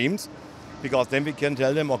for the teams, because then we can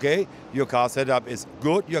tell them, okay, your car setup is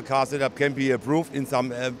good, your car setup can be improved in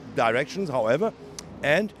some directions, however,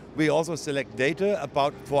 and we also select data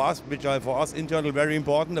about, for us, which are for us internal very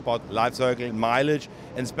important, about life cycle, mileage,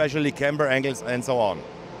 and especially camber angles and so on.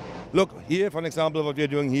 Look, here, for example, what we're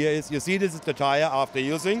doing here is, you see this is the tire after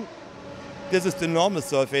using. This is the normal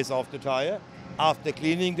surface of the tire. After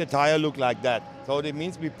cleaning, the tire look like that. So that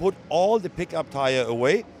means we put all the pickup tire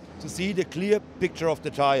away to see the clear picture of the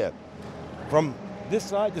tire. From this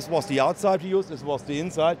side, this was the outside we used, this was the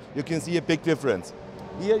inside, you can see a big difference.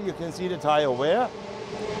 Here you can see the tire wear,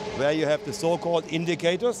 where you have the so-called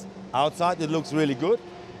indicators. Outside it looks really good,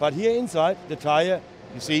 but here inside the tire,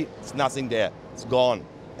 you see it's nothing there, it's gone.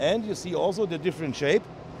 And you see also the different shape.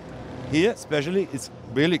 Here especially, it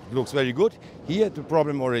really looks very good. Here the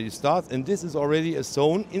problem already starts, and this is already a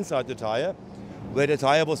zone inside the tire where the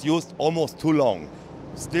tire was used almost too long.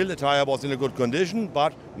 Still the tire was in a good condition,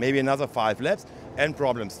 but maybe another 5 laps and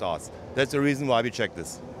problem starts. That's the reason why we check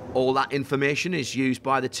this. All that information is used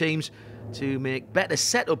by the teams to make better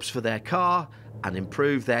setups for their car and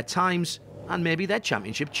improve their times and maybe their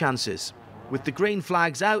championship chances. With the green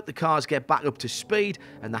flags out, the cars get back up to speed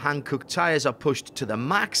and the Hankook tyres are pushed to the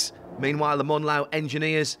max. Meanwhile, the Monlau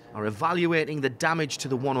engineers are evaluating the damage to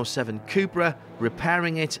the 107 Cupra.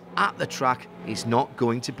 Repairing it at the track is not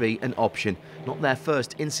going to be an option. Not their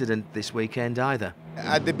first incident this weekend either.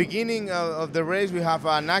 At the beginning of the race, we have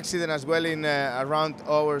an accident as well in around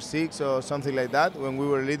hour 6 or something like that when we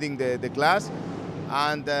were leading the class.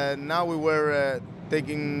 And now we were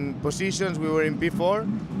taking positions, we were in P4,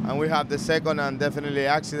 and we have the second and definitely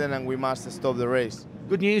accident, and we must stop the race.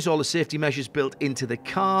 Good news, all the safety measures built into the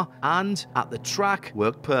car and at the track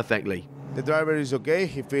worked perfectly. The driver is okay.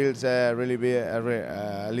 He feels a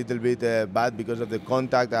little bit bad because of the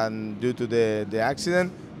contact and due to the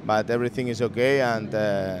accident, but everything is okay, and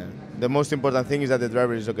the most important thing is that the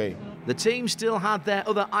driver is okay. The team still had their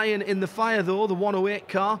other iron in the fire though. The 108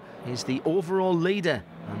 car is the overall leader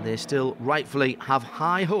and they still rightfully have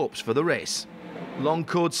high hopes for the race. Long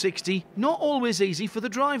code 60, not always easy for the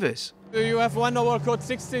drivers. You have 1 hour code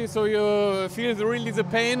 60, so you feel really the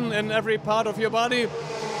pain in every part of your body.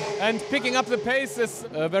 And picking up the pace is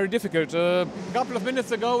very difficult. A couple of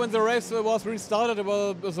minutes ago when the race was restarted, there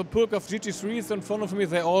was a pulk of GT3s in front of me.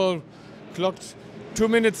 They all clocked 2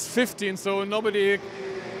 minutes 15, so nobody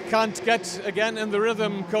can't get again in the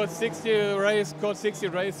rhythm code 60 race,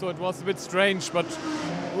 so it was a bit strange. But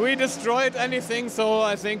we destroyed anything, so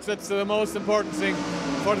I think that's the most important thing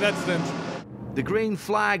for that stint. The green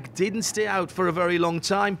flag didn't stay out for a very long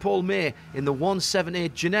time. Paul May in the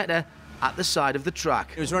 178 Ginetta at the side of the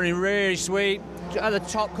track. It was running really sweet. At the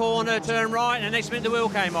top corner, turn right, and the next minute the wheel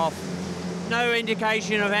came off. No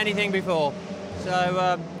indication of anything before,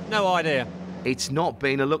 so no idea. It's not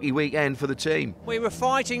been a lucky weekend for the team. We were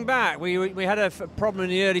fighting back. We had a problem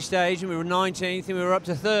in the early stage, and we were 19th, and we were up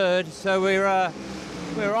to 3rd, so we were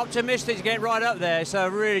optimistic to get right up there, so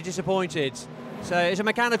really disappointed. So it's a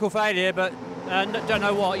mechanical failure, but don't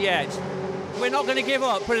know what yet. We're not going to give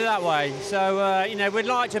up, put it that way. So, you know, we'd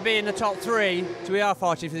like to be in the top 3, so we are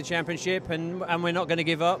fighting for the championship, and we're not going to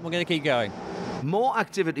give up, we're going to keep going. More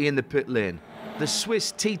activity in the pit lane. The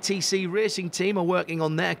Swiss TTC racing team are working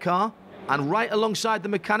on their car, and right alongside the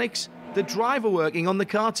mechanics, the driver working on the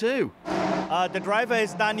car too. The driver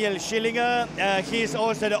is Daniel Schilliger. He's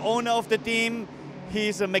also the owner of the team.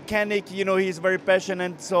 He's a mechanic, you know, he's very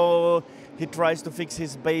passionate, so he tries to fix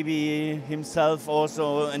his baby himself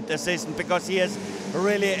also and assistant, because he has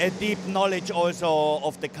really a deep knowledge also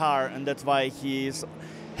of the car, and that's why he is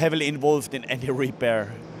heavily involved in any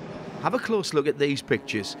repair. Have a close look at these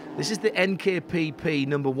pictures. This is the NKPP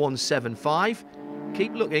number 175.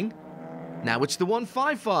 Keep looking. Now it's the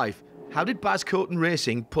 155. How did Bas Koten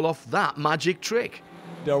Racing pull off that magic trick?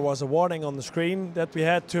 There was a warning on the screen that we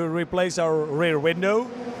had to replace our rear window.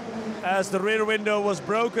 As the rear window was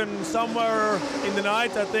broken somewhere in the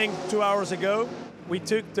night, I think 2 hours ago, we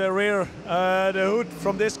took the hood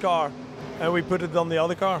from this car and we put it on the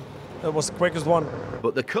other car. That was the quickest one.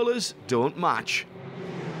 But the colours don't match.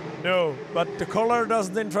 No, but the color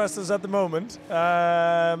doesn't interest us at the moment.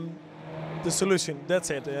 The solution, that's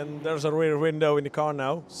it. And there's a rear window in the car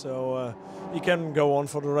now, so you can go on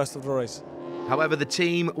for the rest of the race. However, the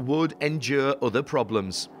team would endure other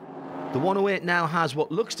problems. The 108 now has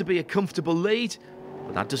what looks to be a comfortable lead,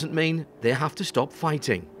 but that doesn't mean they have to stop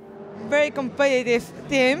fighting. Very competitive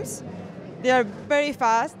teams. They are very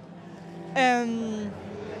fast.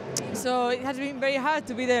 So it has been very hard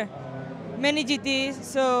to be there. Many GTs,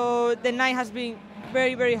 so the night has been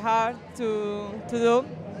very, very hard to do.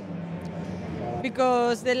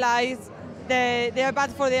 Because the lights, they are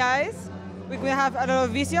bad for the eyes. We could have a lot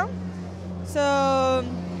of vision. So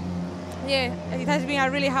yeah, it has been a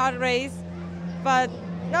really hard race, but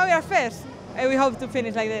now we are first, and we hope to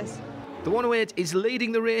finish like this. The 108 is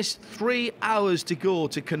leading the race, 3 hours to go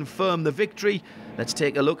to confirm the victory. Let's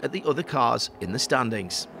take a look at the other cars in the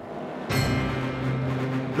standings.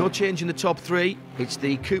 No change in the top 3. It's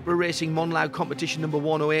the Cupra Racing Monlau competition number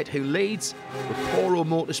 108 who leads, with Poro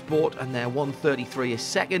Motorsport and their 133 is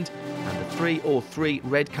second, and the 303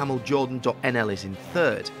 Red Camel Jordan.nl is in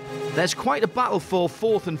third. There's quite a battle for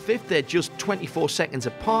 4th and 5th. They're just 24 seconds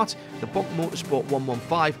apart. The Bonk Motorsport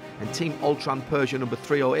 115 and Team Ultran Persia number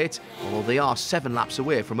 308, although they are 7 laps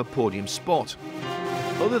away from a podium spot.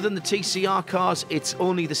 Other than the TCR cars, it's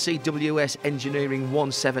only the CWS Engineering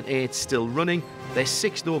 178 still running. They're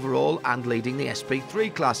 6th overall and leading the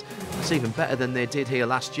SP3 class. That's even better than they did here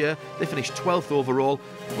last year. They finished 12th overall,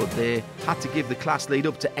 but they had to give the class lead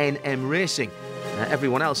up to NM Racing.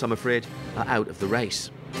 Everyone else, I'm afraid, are out of the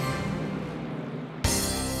race.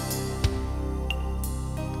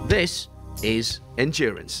 This is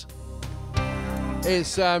endurance.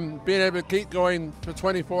 It's being able to keep going for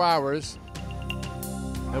 24 hours,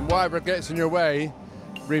 and whatever gets in your way,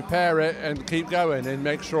 repair it and keep going and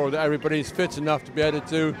make sure that everybody's fit enough to be able to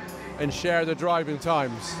do and share the driving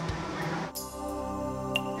times.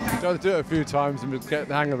 You've got to do it a few times and get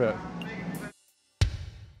the hang of it.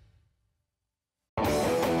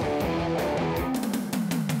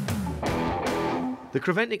 The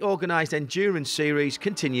Creventic organised endurance series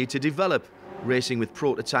continue to develop, racing with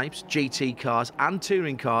prototypes, GT cars and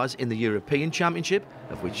touring cars in the European Championship,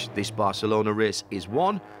 of which this Barcelona race is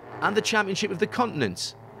one, and the Championship of the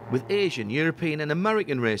Continents, with Asian, European and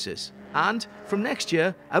American races. And, from next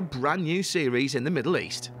year, a brand new series in the Middle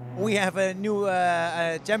East. We have a new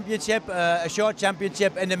championship, a short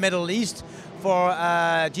championship in the Middle East for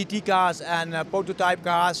GT cars and prototype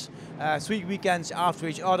cars. 3 weekends after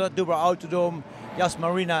each other, Dubai Autodrome, Yas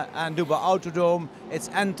Marina and Dubai Autodrome. It's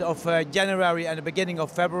end of January and the beginning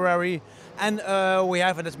of February. And we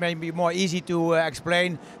have, and it's maybe more easy to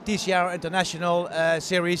explain, TCR International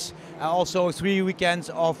Series. Also 3 weekends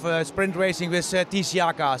of sprint racing with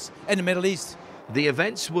TCR cars in the Middle East. The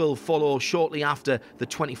events will follow shortly after the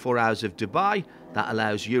 24 Hours of Dubai. That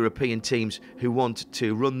allows European teams who want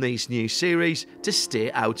to run these new series to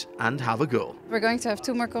stay out and have a go. We're going to have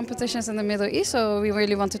 2 more competitions in the Middle East, so we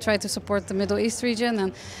really want to try to support the Middle East region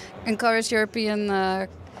and encourage European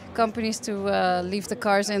companies to leave the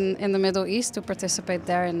cars in the Middle East to participate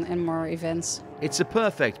there in more events. It's a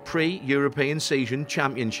perfect pre-European season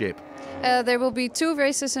championship. There will be 2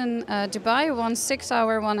 races in Dubai, one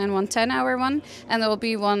 6-hour one and one 10-hour one, and there will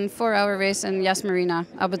be one 4-hour race in Yas Marina,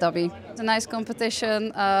 Abu Dhabi. It's a nice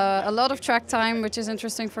competition, a lot of track time, which is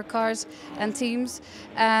interesting for cars and teams,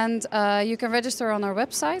 and you can register on our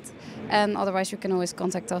website, and otherwise you can always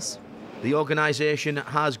contact us. The organisation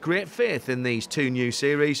has great faith in these 2 new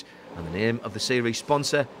series, and the name of the series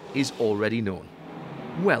sponsor is already known.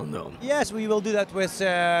 Well known. Yes, we will do that with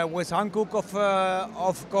Hankook,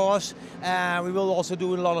 of course. We will also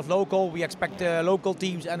do a lot of local. We expect local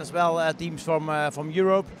teams and as well teams from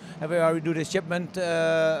Europe. We do the shipment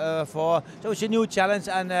for. So it's a new challenge,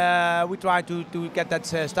 and we try to get that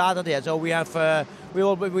started here. So we have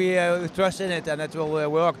we trust in it, and it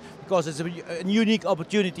will work because it's a unique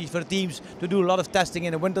opportunity for the teams to do a lot of testing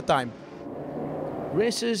in the winter time.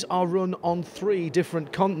 Races are run on 3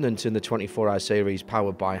 different continents in the 24-hour series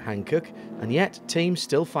powered by Hankook, and yet teams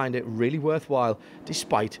still find it really worthwhile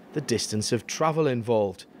despite the distance of travel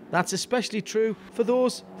involved. That's especially true for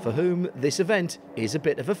those for whom this event is a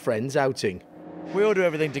bit of a friends outing. We all do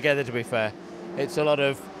everything together, to be fair. It's a lot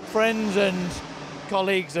of friends and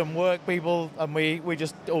colleagues and work people, and we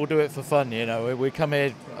just all do it for fun, you know. We come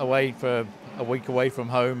here away for a week away from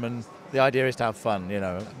home, and the idea is to have fun, you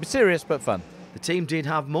know. Be serious but fun. The team did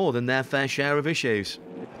have more than their fair share of issues.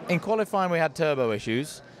 In qualifying we had turbo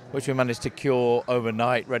issues, which we managed to cure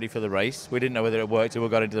overnight, ready for the race. We didn't know whether it worked until we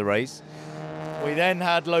got into the race. We then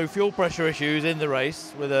had low fuel pressure issues in the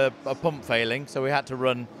race with a pump failing, so we had to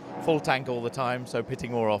run full tank all the time, so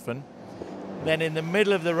pitting more often. Then in the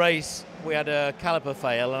middle of the race we had a caliper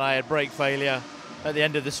fail and I had brake failure at the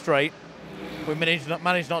end of the straight. We managed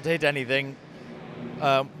not to hit anything,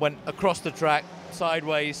 went across the track,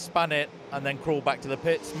 sideways, span it, and then crawled back to the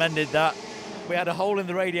pits, mended that. We had a hole in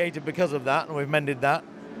the radiator because of that, and we've mended that,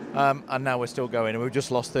 and now we're still going, and we've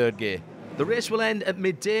just lost 3rd gear. The race will end at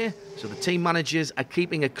midday, so the team managers are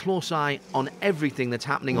keeping a close eye on everything that's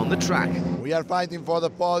happening on the track. We are fighting for the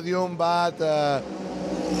podium, but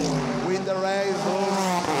win the race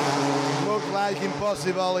looks like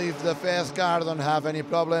impossible if the first car don't have any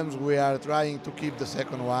problems. We are trying to keep the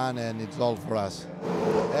second one, and it's all for us.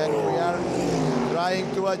 And we are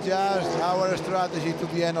trying to adjust our strategy to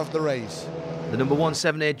the end of the race. The number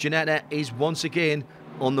 178 Gené is once again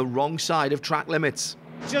on the wrong side of track limits.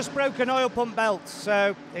 Just broke an oil pump belt,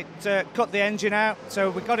 so it cut the engine out,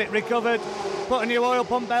 so we got it recovered, put a new oil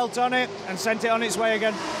pump belt on it and sent it on its way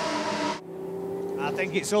again. I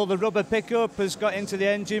think it's all the rubber pickup has got into the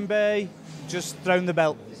engine bay, just thrown the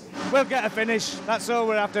belt. We'll get a finish, that's all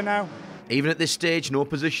we're after now. Even at this stage, no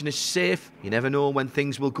position is safe. You never know when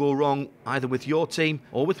things will go wrong, either with your team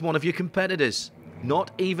or with one of your competitors.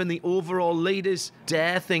 Not even the overall leaders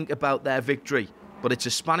dare think about their victory. But it's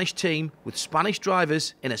a Spanish team with Spanish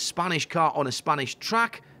drivers in a Spanish car on a Spanish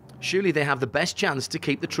track. Surely they have the best chance to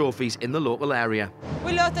keep the trophies in the local area.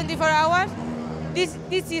 We lost 24 hours. This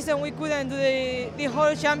season we couldn't do the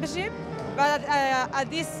whole championship, but at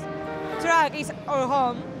this track is our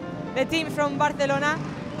home, the team from Barcelona.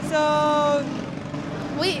 So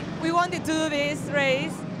we wanted to do this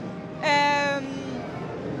race.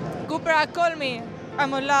 Cooper called me,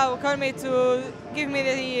 called me to give me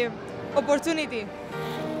the opportunity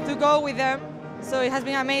to go with them. So it has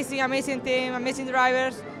been amazing team, amazing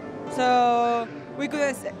drivers. So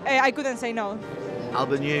I couldn't say no.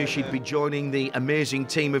 Alba knew she'd be joining the amazing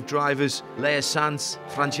team of drivers Laia Sanz,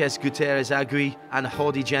 Francesc Gutierrez-Agüí and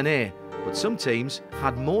Jordi Gené. But some teams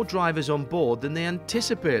had more drivers on board than they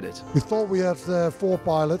anticipated. We thought we had 4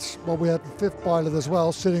 pilots, but we had the 5th pilot as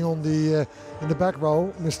well, sitting on the in the back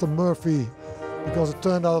row, Mr. Murphy, because it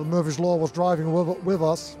turned out that Murphy's Law was driving with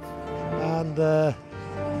us, and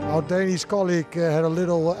our Danish colleague had a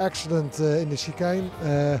little accident in the chicane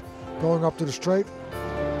going up to the straight.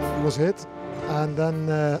 He was hit, and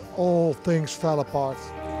then all things fell apart,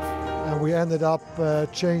 and we ended up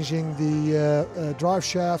changing the drive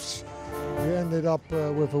shafts. We ended up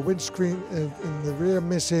with a windscreen in the rear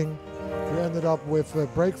missing, We ended up with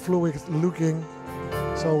brake fluid leaking,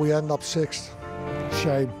 so we end up 6th.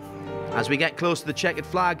 Shame. As we get close to the checkered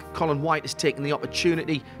flag, Colin White has taken the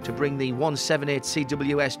opportunity to bring the 178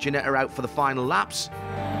 CWS Gené out for the final laps.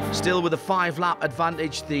 Still with a 5-lap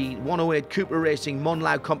advantage, the 108 Cupra Racing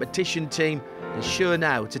Monlau competition team is sure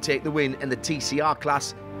now to take the win in the TCR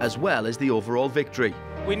class as well as the overall victory.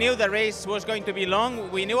 We knew the race was going to be long.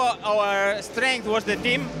 We knew our strength was the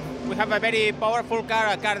team. We have a very powerful car,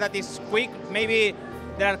 a car that is quick. Maybe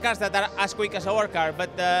there are cars that are as quick as our car, but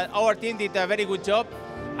our team did a very good job.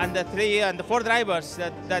 And the 3 and the 4 drivers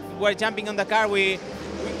that were jumping on the car, we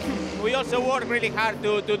also worked really hard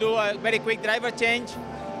to do a very quick driver change,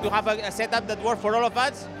 to have a setup that worked for all of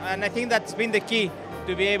us, and I think that's been the key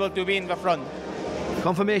to be able to be in the front.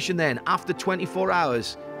 Confirmation then, after 24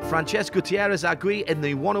 hours, Francesc Gutierrez Algué in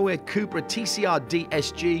the 108 Cupra TCR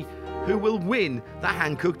DSG, who will win the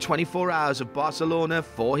Hankook 24 Hours of Barcelona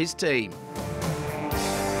for his team.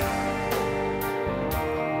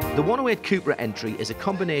 The 108 Cupra entry is a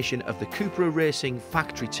combination of the Cupra Racing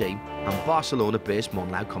factory team and Barcelona-based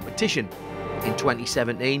Monlau competition. In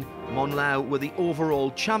 2017, Monlau were the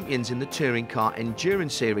overall champions in the touring car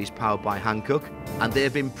endurance series powered by Hankook, and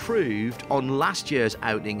they've improved on last year's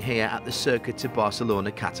outing here at the Circuit de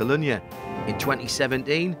Barcelona-Catalunya. In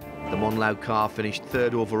 2017, the Monlau car finished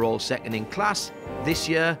 3rd overall, 2nd in class. This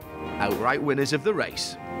year, outright winners of the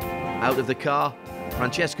race. Out of the car,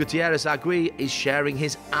 Francesc Gutierrez Algué is sharing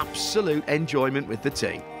his absolute enjoyment with the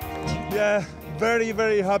team. Yeah, very,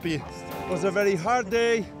 very happy. It was a very hard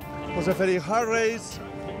day, it was a very hard race,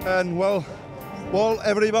 and well,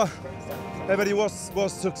 everybody was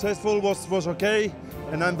successful, was okay,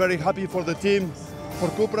 and I'm very happy for the team, for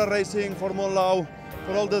Cupra Racing, for Monlau,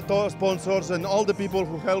 for all the sponsors and all the people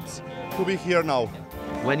who helps to be here now.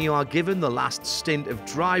 When you are given the last stint of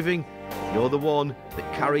driving, you're the one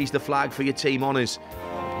that carries the flag for your team honours.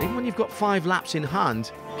 And even when you've got 5 laps in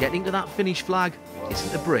hand, getting to that finish flag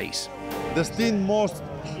isn't a breeze. The stint most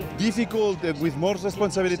difficult with more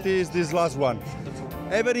responsibility is this last one.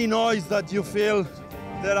 Every noise that you feel,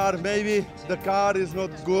 there are maybe the car is not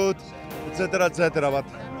good, etc., etc. But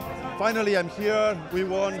finally I'm here, we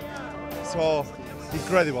won, so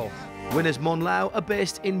incredible. Winners Monlau are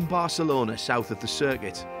based in Barcelona, south of the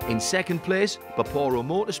circuit. In 2nd place, Vaporu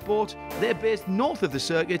Motorsport. They're based north of the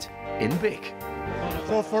circuit in Bic.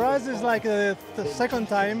 So for us, it's like the 2nd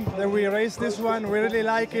time that we race this one. We really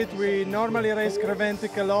like it. We normally race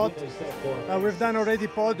Creventic a lot. We've done already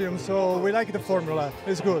podium, so we like the formula.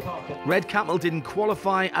 It's good. Red Camel didn't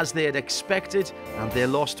qualify as they had expected, and they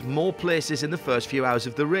lost more places in the first few hours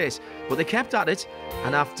of the race. But they kept at it,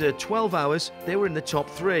 and after 12 hours, they were in the top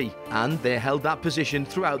 3, and they held that position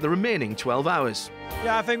throughout the remaining 12 hours.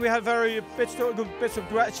 Yeah, I think we had very good bits of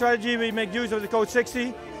strategy. We make use of the code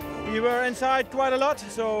 60. We were inside quite a lot,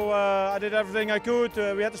 so I did everything I could.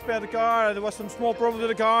 We had to spare the car. There was some small problems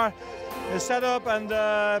with the car, the setup, and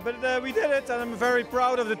but we did it. And I'm very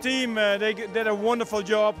proud of the team. They did a wonderful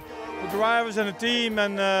job, the drivers and the team,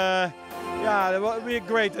 and yeah, we're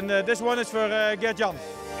great. And this one is for Gert-Jan.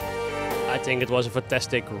 I think it was a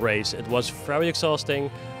fantastic race. It was very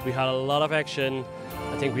exhausting. We had a lot of action.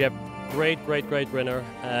 I think we have great winner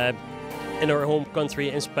in our home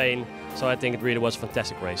country in Spain. So I think it really was a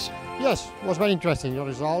fantastic race. Yes, it was very interesting. The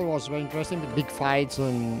result was very interesting with big fights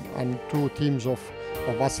and 2 teams of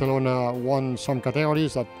Barcelona won some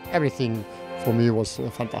categories. That everything for me was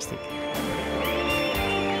fantastic.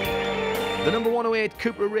 The number 108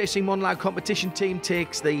 Cupra Racing Monlau competition team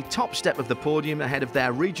takes the top step of the podium ahead of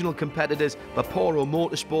their regional competitors Vaporu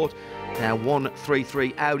Motorsport. Their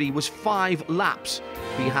 133 Audi was 5 laps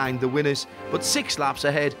behind the winners, but 6 laps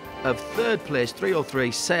ahead of 3rd place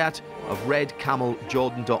 303 Seat of Red Camel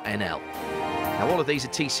Jordan.nl. Now all of these are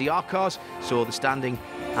TCR cars, so the standing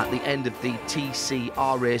at the end of the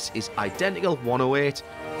TCR race is identical, 108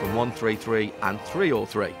 from 133 and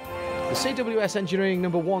 303. The CWS Engineering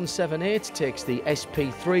number 178 takes the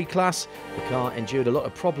SP3 class. The car endured a lot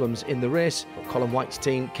of problems in the race, but Colin White's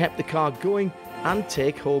team kept the car going and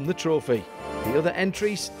take home the trophy. The other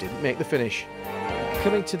entries didn't make the finish.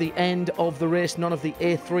 Coming to the end of the race, none of the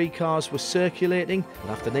A3 cars were circulating,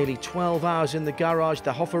 and after nearly 12 hours in the garage,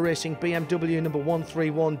 the Hoffa Racing BMW number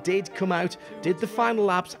 131 did come out, did the final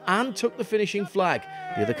laps and took the finishing flag.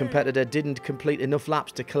 The other competitor didn't complete enough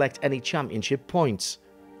laps to collect any championship points.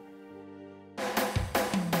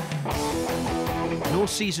 No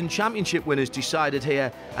season championship winners decided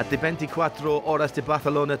here at the 24 Horas de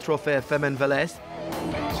Barcelona Trofeo Femen Velez.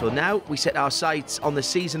 So now we set our sights on the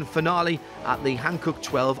season finale at the Hankook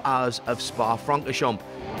 12 Hours of Spa-Francorchamps.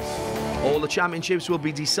 All the championships will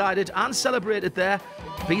be decided and celebrated there.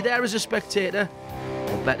 Be there as a spectator,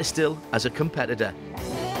 or better still, as a competitor.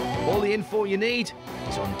 All the info you need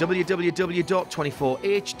is on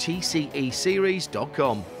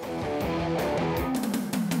www.24htceceseries.com.